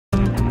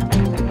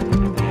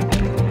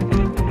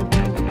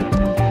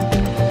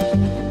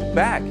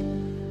back.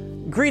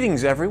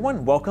 Greetings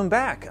everyone, welcome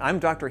back. I'm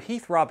Dr.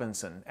 Heath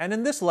Robinson, and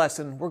in this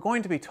lesson we're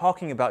going to be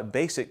talking about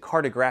basic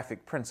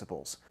cartographic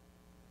principles.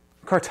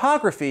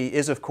 Cartography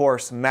is, of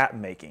course, map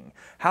making.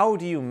 How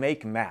do you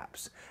make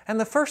maps? And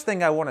the first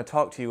thing I want to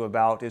talk to you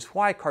about is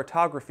why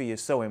cartography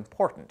is so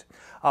important.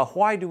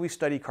 Why do we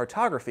study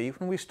cartography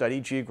when we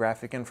study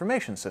geographic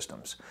information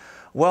systems?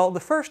 Well, the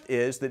first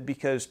is that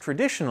because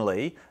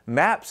traditionally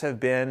maps have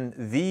been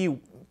the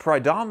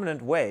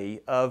predominant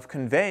way of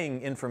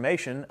conveying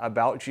information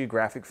about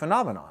geographic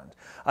phenomenon.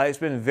 It's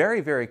been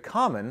very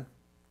common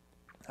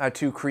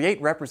to create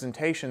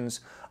representations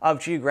of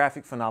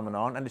geographic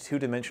phenomenon on a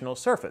two-dimensional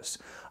surface.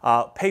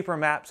 Paper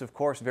maps, of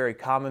course, very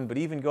common, but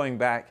even going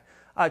back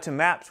to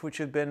maps which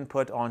have been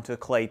put onto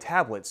clay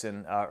tablets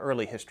in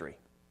early history.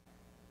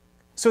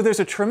 So there's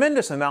a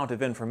tremendous amount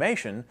of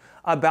information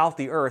about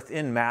the Earth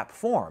in map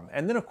form.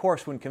 And then, of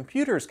course, when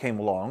computers came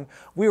along,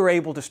 we were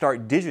able to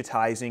start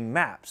digitizing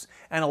maps.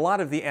 And a lot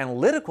of the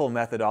analytical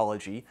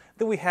methodology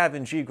that we have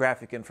in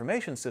geographic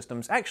information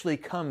systems actually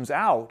comes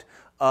out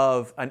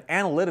of an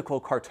analytical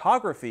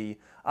cartography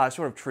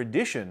sort of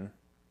tradition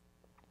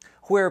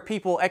where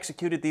people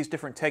executed these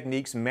different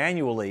techniques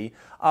manually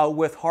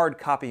with hard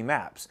copy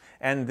maps.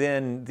 And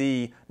then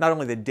not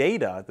only the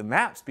data, the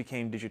maps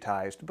became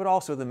digitized, but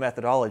also the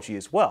methodology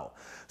as well.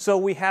 So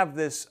we have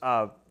this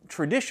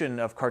tradition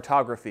of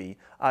cartography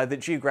that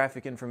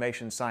geographic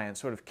information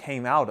science sort of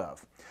came out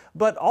of.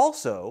 But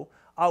also,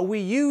 we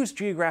use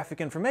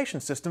geographic information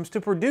systems to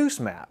produce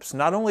maps.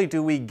 Not only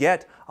do we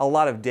get a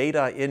lot of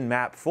data in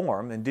map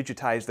form and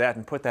digitize that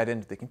and put that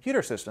into the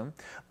computer system,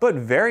 but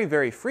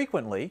very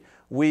frequently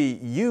we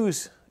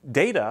use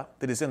data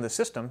that is in the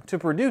system to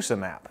produce a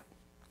map.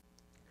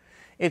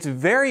 It's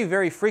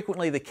very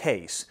frequently the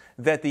case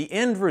that the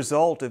end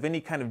result of any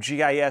kind of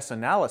GIS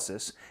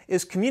analysis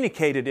is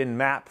communicated in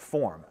map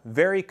form,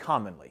 very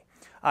commonly.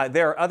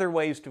 There are other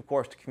ways, of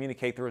course, to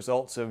communicate the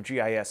results of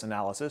GIS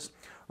analysis,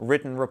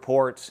 written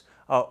reports,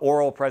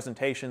 oral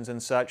presentations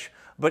and such,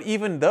 but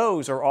even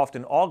those are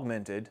often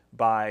augmented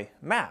by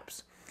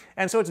maps.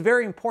 And so it's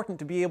very important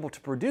to be able to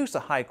produce a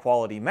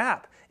high-quality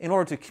map in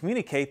order to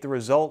communicate the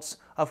results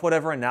of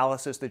whatever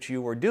analysis that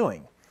you are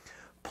doing.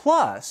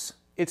 Plus,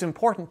 it's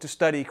important to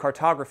study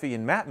cartography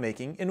and map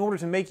making in order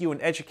to make you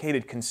an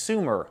educated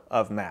consumer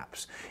of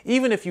maps.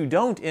 Even if you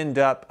don't end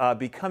up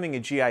becoming a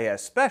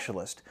GIS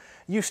specialist,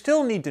 you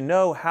still need to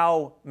know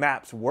how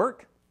maps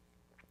work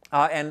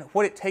and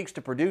what it takes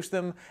to produce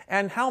them,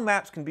 and how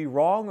maps can be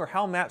wrong or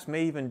how maps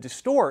may even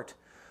distort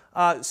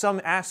some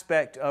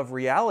aspect of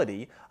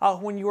reality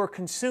when you are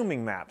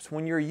consuming maps,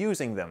 when you're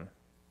using them.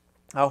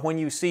 When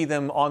you see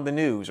them on the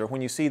news, or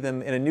when you see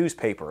them in a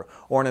newspaper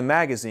or in a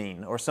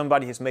magazine, or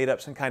somebody has made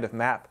up some kind of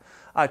map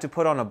to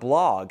put on a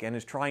blog and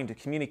is trying to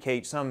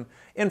communicate some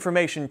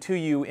information to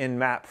you in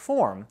map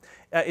form,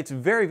 it's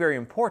very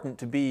important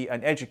to be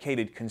an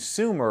educated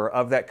consumer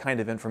of that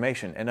kind of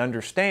information and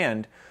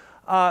understand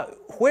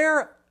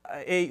where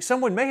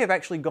someone may have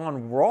actually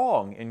gone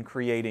wrong in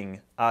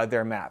creating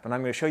their map. And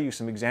I'm going to show you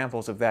some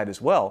examples of that as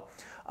well.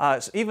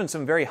 Even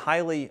some very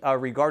highly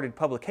regarded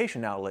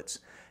publication outlets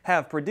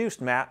have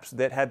produced maps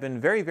that have been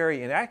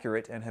very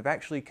inaccurate and have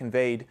actually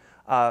conveyed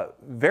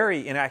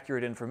very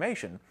inaccurate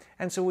information.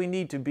 And so we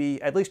need to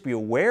at least be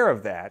aware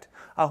of that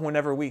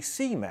whenever we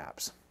see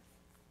maps.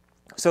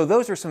 So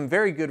those are some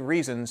very good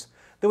reasons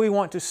that we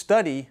want to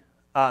study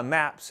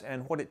maps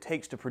and what it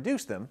takes to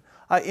produce them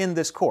in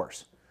this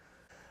course.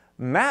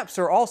 Maps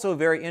are also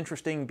very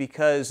interesting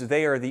because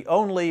they are the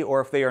only,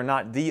 or if they are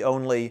not the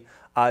only,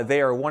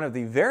 they are one of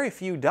the very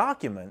few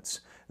documents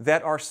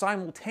that are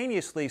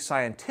simultaneously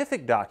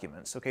scientific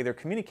documents. Okay, they're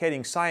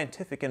communicating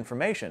scientific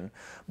information,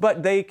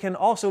 but they can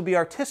also be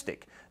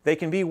artistic. They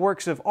can be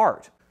works of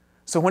art.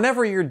 So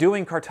whenever you're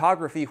doing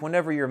cartography,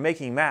 whenever you're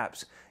making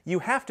maps, you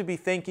have to be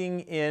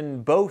thinking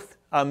in both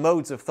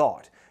modes of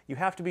thought. You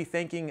have to be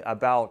thinking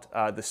about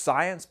the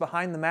science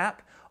behind the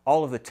map,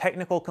 all of the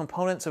technical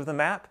components of the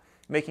map,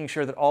 making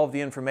sure that all of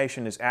the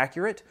information is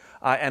accurate,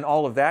 and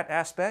all of that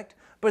aspect.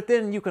 But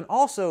then you can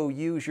also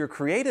use your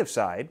creative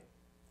side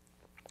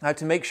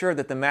to make sure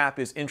that the map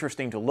is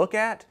interesting to look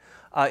at,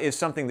 is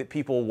something that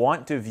people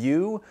want to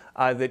view,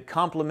 that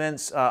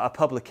complements a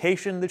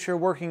publication that you're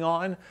working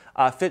on,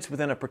 fits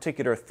within a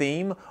particular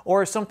theme,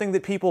 or is something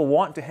that people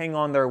want to hang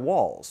on their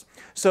walls.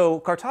 So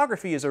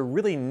cartography is a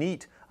really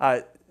neat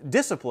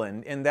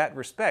discipline in that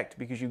respect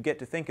because you get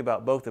to think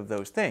about both of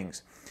those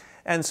things.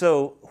 And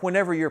so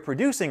whenever you're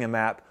producing a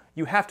map,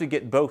 you have to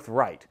get both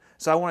right.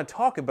 So I want to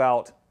talk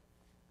about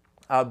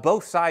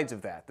both sides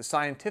of that, the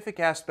scientific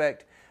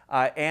aspect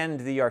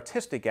and the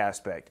artistic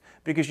aspect,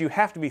 because you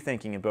have to be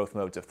thinking in both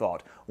modes of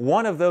thought.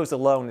 One of those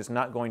alone is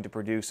not going to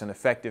produce an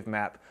effective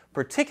map,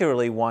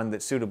 particularly one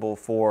that's suitable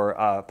for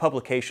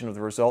publication of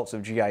the results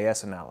of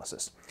GIS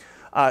analysis.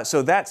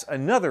 So that's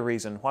another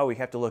reason why we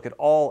have to look at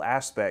all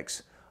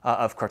aspects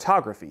of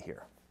cartography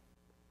here.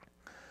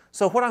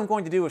 So what I'm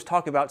going to do is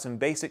talk about some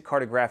basic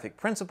cartographic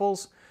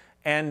principles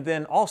and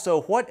then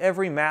also what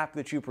every map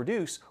that you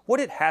produce, what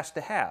it has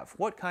to have,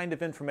 what kind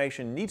of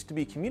information needs to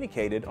be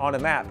communicated on a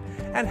map,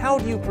 and how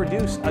do you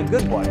produce a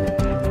good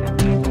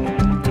one.